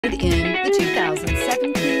In the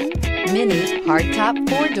 2017 Mini Hardtop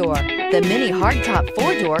 4-Door. The Mini Hardtop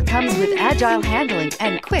 4-Door comes with agile handling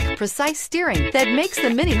and quick, precise steering that makes the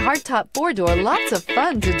Mini Hardtop 4-Door lots of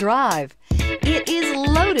fun to drive. It is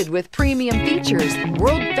loaded with premium features,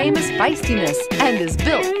 world-famous feistiness, and is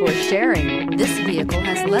built for sharing. This vehicle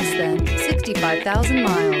has less than 65,000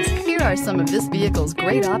 miles. Here are some of this vehicle's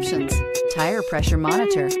great options: tire pressure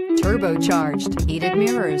monitor, turbocharged, heated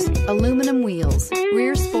mirrors, aluminum wheels,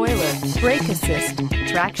 rear spoiler, brake assist,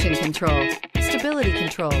 traction control, stability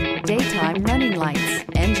control, daytime running lights,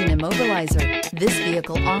 engine immobilizer. This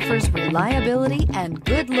vehicle offers reliability and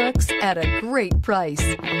good looks at a great price.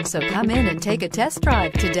 So come in and take a test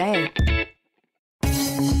drive today.